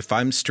ago. If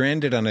I'm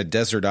stranded on a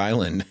desert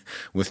island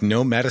with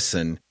no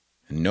medicine,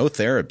 no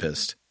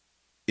therapist,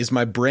 is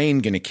my brain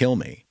going to kill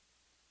me?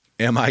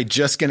 Am I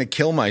just going to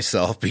kill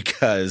myself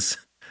because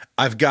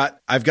I've got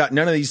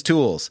none of these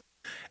tools?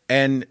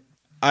 And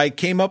I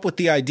came up with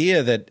the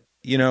idea that,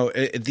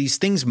 these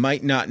things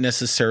might not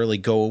necessarily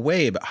go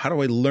away, but how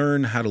do I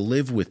learn how to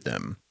live with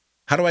them?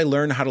 How do I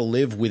learn how to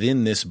live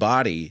within this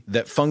body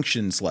that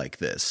functions like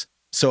this?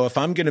 So if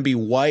I'm going to be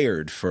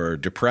wired for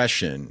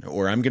depression,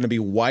 or I'm going to be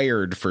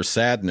wired for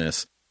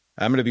sadness,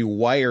 I'm going to be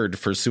wired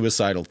for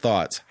suicidal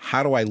thoughts,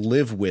 how do I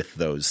live with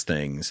those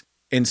things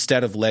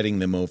instead of letting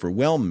them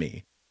overwhelm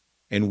me?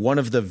 And one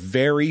of the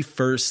very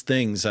first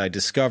things I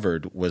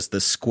discovered was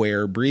the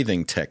square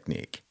breathing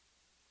technique.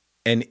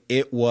 And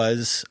it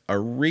was a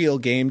real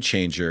game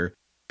changer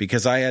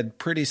because I had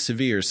pretty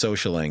severe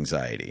social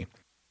anxiety.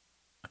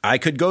 I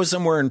could go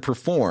somewhere and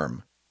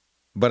perform,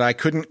 but I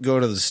couldn't go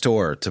to the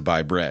store to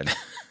buy bread.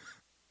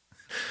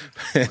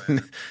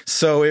 And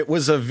so it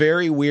was a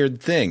very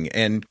weird thing.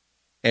 And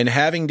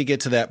having to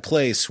get to that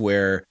place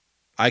where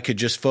I could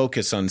just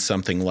focus on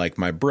something like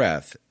my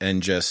breath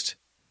and just,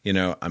 I'm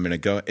going to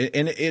go.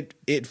 And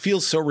it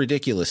feels so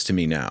ridiculous to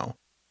me now.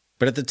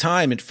 But at the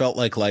time, it felt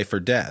like life or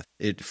death.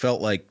 It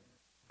felt like,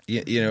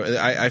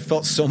 I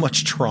felt so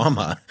much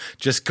trauma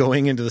just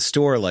going into the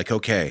store, like,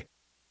 okay,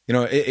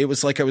 it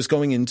was like I was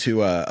going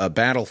into a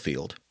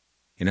battlefield.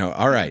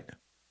 All right,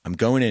 I'm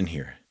going in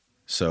here.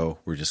 So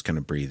we're just going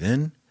to breathe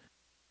in.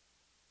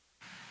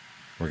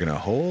 We're going to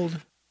hold.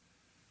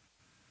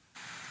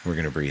 We're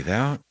going to breathe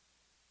out.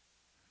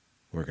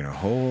 We're going to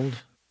hold.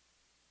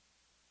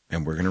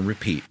 And we're going to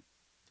repeat.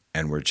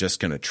 And we're just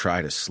going to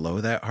try to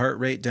slow that heart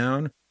rate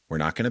down. We're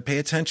not going to pay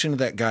attention to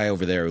that guy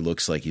over there who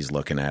looks like he's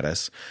looking at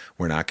us.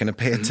 We're not going to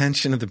pay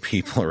attention to the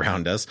people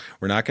around us.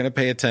 We're not going to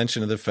pay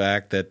attention to the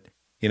fact that,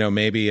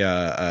 maybe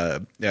I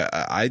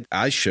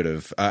should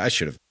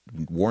have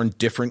worn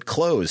different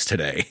clothes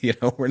today.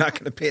 We're not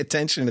going to pay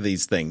attention to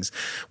these things.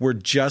 We're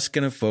just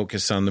going to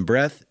focus on the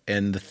breath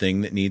and the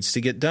thing that needs to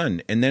get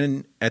done. And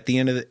then at the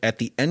end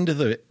of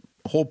the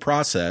whole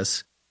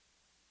process,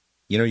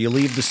 you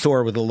leave the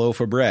store with a loaf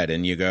of bread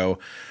and you go,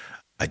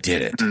 I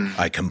did it.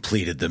 I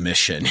completed the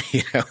mission.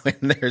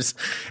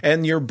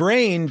 And your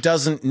brain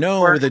doesn't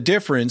know the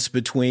difference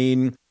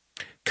between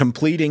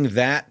completing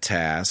that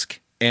task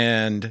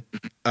and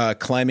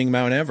climbing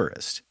Mount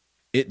Everest.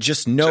 It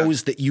just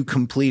knows that you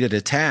completed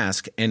a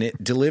task, and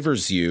it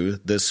delivers you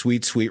the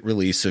sweet, sweet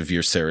release of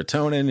your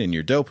serotonin and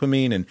your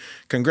dopamine. And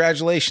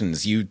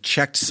congratulations, you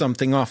checked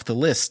something off the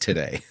list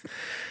today.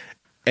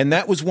 And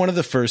that was one of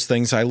the first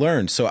things I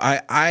learned. So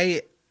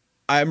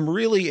I'm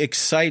really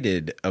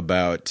excited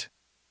about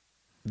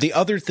the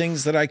other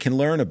things that I can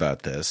learn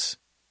about this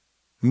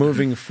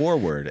moving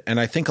forward. And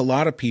I think a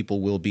lot of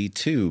people will be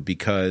too,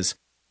 because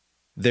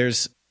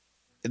there's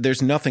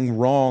nothing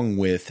wrong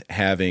with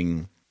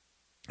having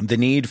the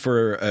need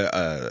for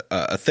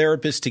a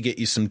therapist to get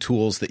you some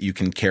tools that you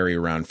can carry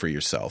around for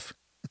yourself.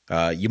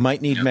 You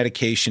might need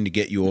medication to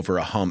get you over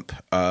a hump,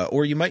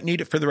 or you might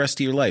need it for the rest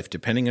of your life,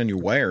 depending on your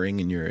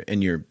wiring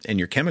and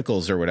your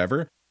chemicals or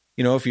whatever.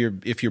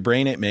 If your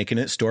brain ain't making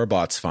it,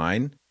 store-bought's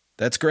fine.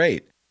 That's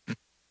great.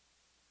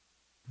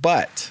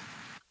 But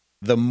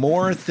the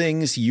more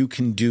things you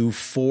can do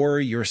for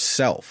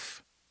yourself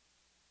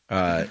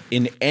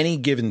in any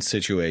given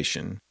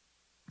situation,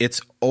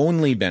 it's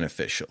only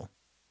beneficial.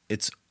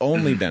 It's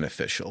only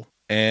beneficial.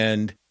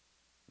 And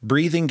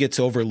breathing gets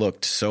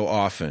overlooked so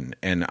often.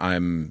 And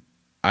I'm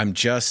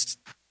just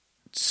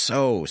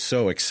so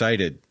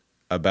excited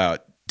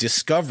about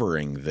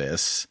discovering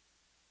this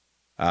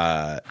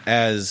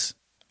as,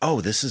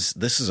 this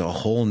is a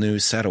whole new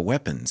set of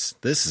weapons.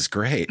 This is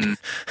great.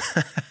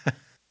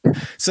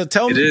 So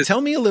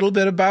tell me a little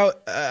bit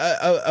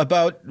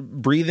about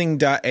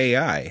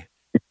breathing.ai.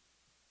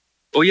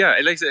 Oh yeah, I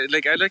like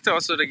to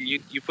also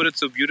you put it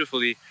so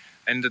beautifully,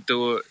 and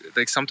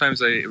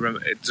sometimes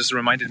it just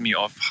reminded me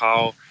of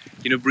how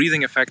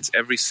breathing affects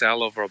every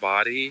cell of our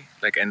body,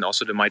 and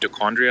also the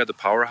mitochondria, the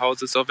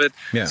powerhouses of it.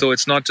 Yeah. So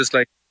it's not just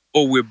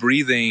we're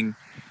breathing,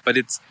 but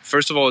it's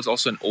first of all it's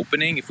also an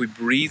opening. If we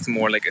breathe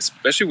more,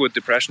 especially with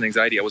depression,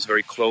 anxiety, I was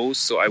very close,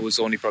 so I was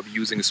only probably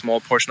using a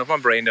small portion of my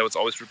brain that was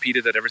always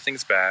repeated that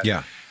everything's bad.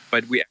 Yeah.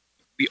 But we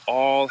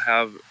all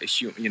have a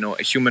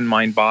human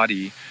mind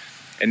body,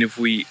 and if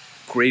we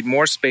create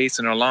more space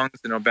in our lungs,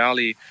 in our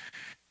belly,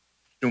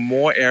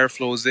 more air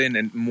flows in,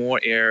 and more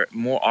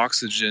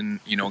oxygen,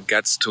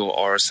 gets to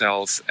our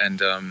cells, and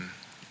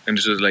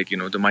just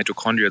the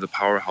mitochondria, the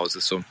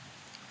powerhouses. So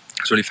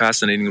it's really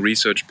fascinating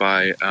research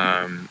by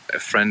a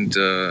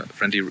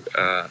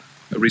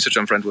researcher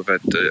I'm friends with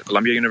at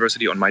Columbia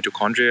University on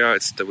mitochondria.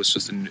 There was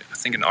just an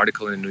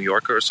article in the New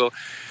Yorker or so.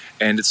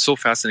 And it's so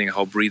fascinating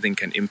how breathing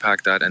can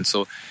impact that. And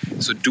so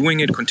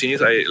doing it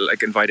continues. I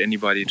invite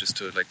anybody just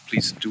to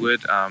please do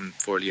it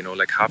for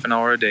half an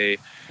hour a day,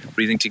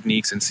 breathing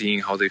techniques and seeing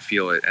how they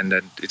feel it. And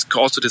then it's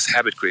also this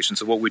habit creation.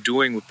 So what we're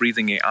doing with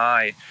Breathing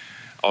AI,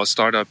 our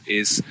startup,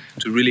 is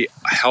to really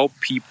help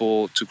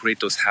people to create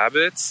those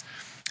habits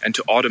and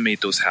to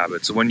automate those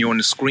habits. So when you're on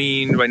the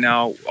screen right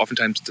now,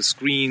 oftentimes the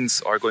screens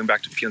are going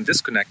back to feeling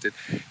disconnected.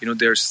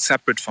 They're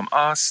separate from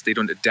us. They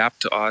don't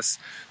adapt to us.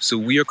 So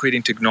we are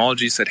creating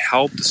technologies that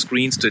help the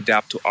screens to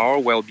adapt to our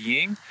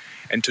well-being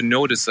and to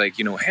notice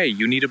hey,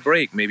 you need a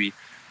break. Maybe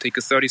take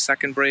a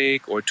 30-second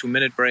break or a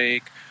 2-minute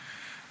break.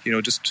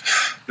 just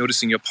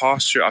noticing your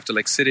posture after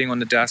like sitting on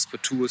the desk for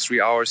 2 or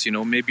 3 hours.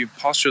 Maybe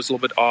posture is a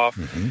little bit off.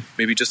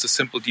 Maybe just a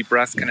simple deep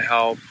breath can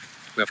help.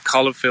 We have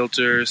color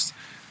filters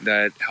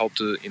that help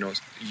to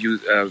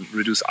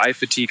reduce eye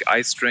fatigue,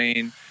 eye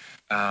strain.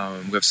 We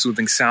have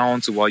soothing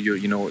sounds. So while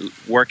you're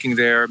working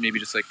there, maybe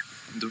just like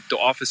the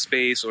office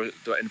space or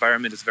the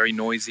environment is very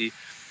noisy.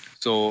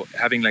 So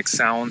having like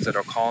sounds that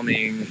are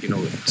calming,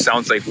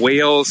 sounds like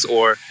whales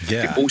or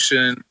the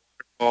ocean,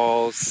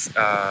 falls,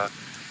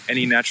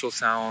 any natural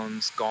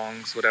sounds,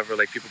 gongs, whatever,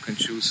 like people can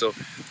choose. So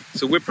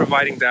we're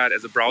providing that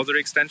as a browser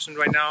extension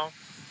right now.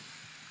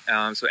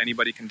 So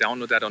anybody can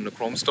download that on the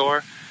Chrome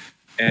store.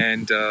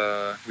 And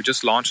we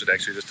just launched it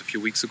actually just a few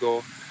weeks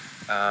ago.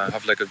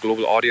 Have like a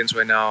global audience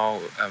right now.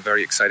 I'm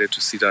very excited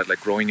to see that like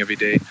growing every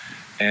day.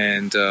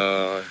 And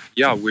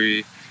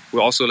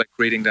we're also like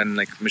creating then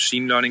like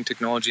machine learning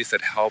technologies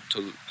that help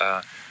to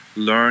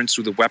learn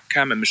through the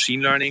webcam and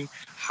machine learning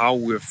how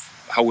we're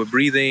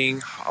breathing,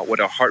 what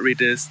our heart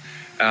rate is.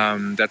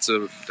 That's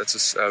a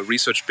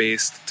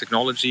research-based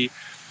technology,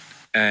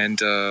 and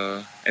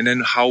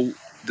then how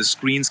the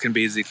screens can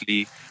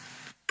basically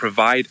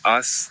provide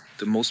us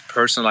the most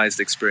personalized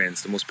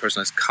experience, the most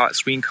personalized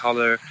screen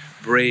color,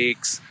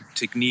 breaks,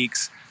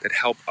 techniques that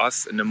help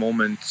us in the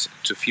moment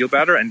to feel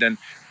better, and then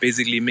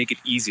basically make it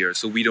easier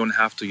so we don't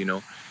have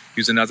to,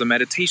 use another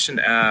meditation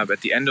app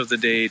at the end of the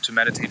day to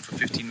meditate for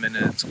 15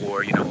 minutes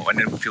or, and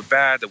then we feel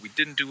bad that we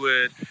didn't do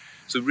it.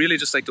 So really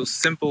just like those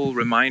simple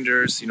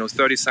reminders,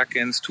 30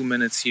 seconds, 2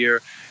 minutes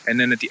here. And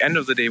then at the end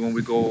of the day, when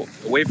we go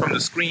away from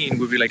the screen,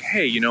 we'll be like,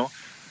 hey,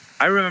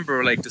 I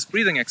remember like this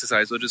breathing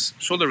exercise or this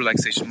shoulder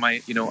relaxation. I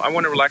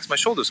want to relax my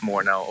shoulders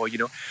more now. Or,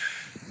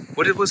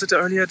 what was it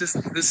earlier?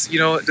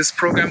 This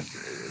program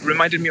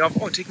reminded me of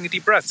taking a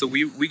deep breath. So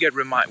we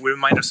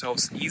remind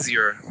ourselves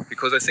easier,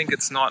 because I think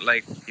it's not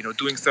like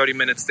doing 30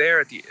 minutes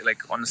there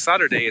on a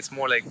Saturday. It's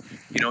more like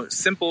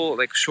simple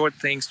like short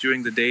things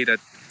during the day that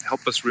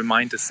help us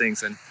remind us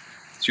things. And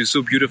you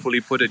so beautifully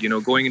put it,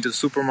 going into the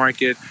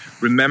supermarket,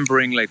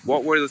 remembering like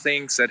what were the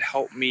things that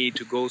helped me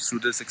to go through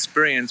this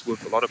experience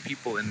with a lot of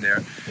people in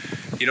there.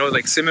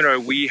 Like similar,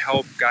 we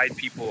help guide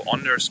people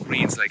on their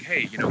screens, like,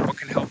 hey, what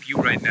can help you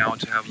right now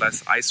to have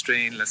less eye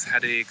strain, less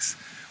headaches,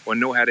 or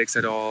no headaches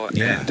at all.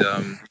 Yeah.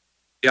 And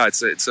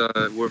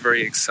we're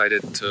very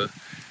excited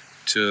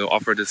to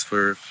offer this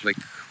for like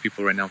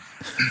people right now.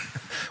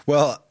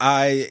 Well,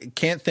 I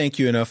can't thank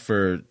you enough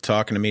for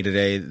talking to me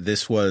today.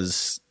 This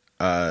was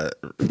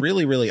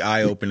really, really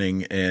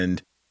eye-opening,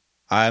 and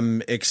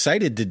I'm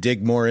excited to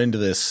dig more into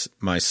this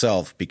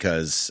myself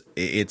because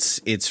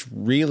it's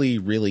really,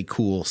 really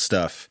cool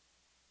stuff.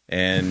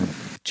 And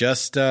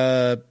just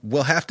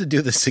we'll have to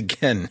do this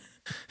again.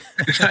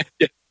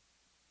 Yeah.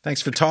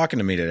 Thanks for talking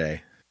to me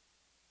today.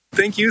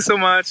 Thank you so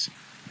much.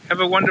 Have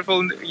a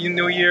wonderful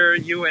New Year,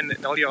 you and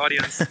all your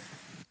audience.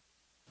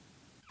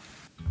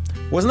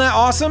 Wasn't that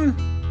awesome?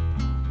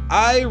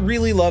 I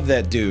really love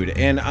that dude,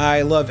 and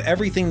I love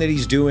everything that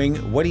he's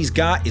doing. What he's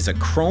got is a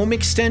Chrome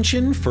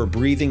extension for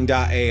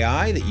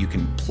breathing.ai that you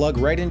can plug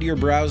right into your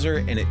browser,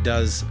 and it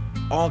does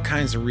all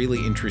kinds of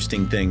really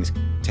interesting things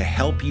to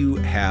help you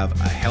have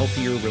a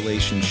healthier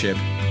relationship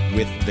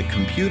with the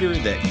computer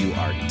that you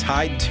are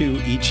tied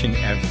to each and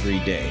every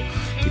day.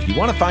 If you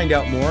want to find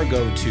out more,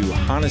 go to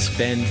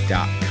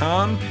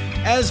hannesbend.com.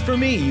 As for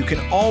me, you can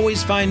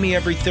always find me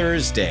every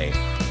Thursday,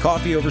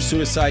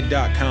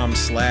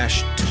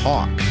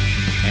 coffeeoversuicide.com/talk.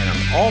 And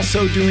I'm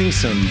also doing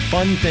some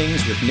fun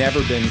things with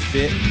Never Been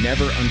Fit,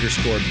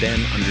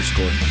 never_ben_fit on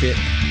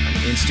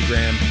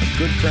Instagram. A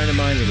good friend of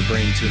mine with a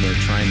brain tumor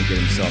trying to get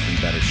himself in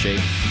better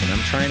shape, and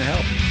I'm trying to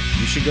help.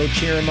 You should go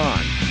cheer him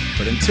on.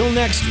 But until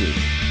next week,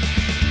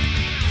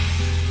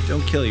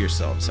 don't kill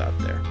yourselves out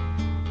there.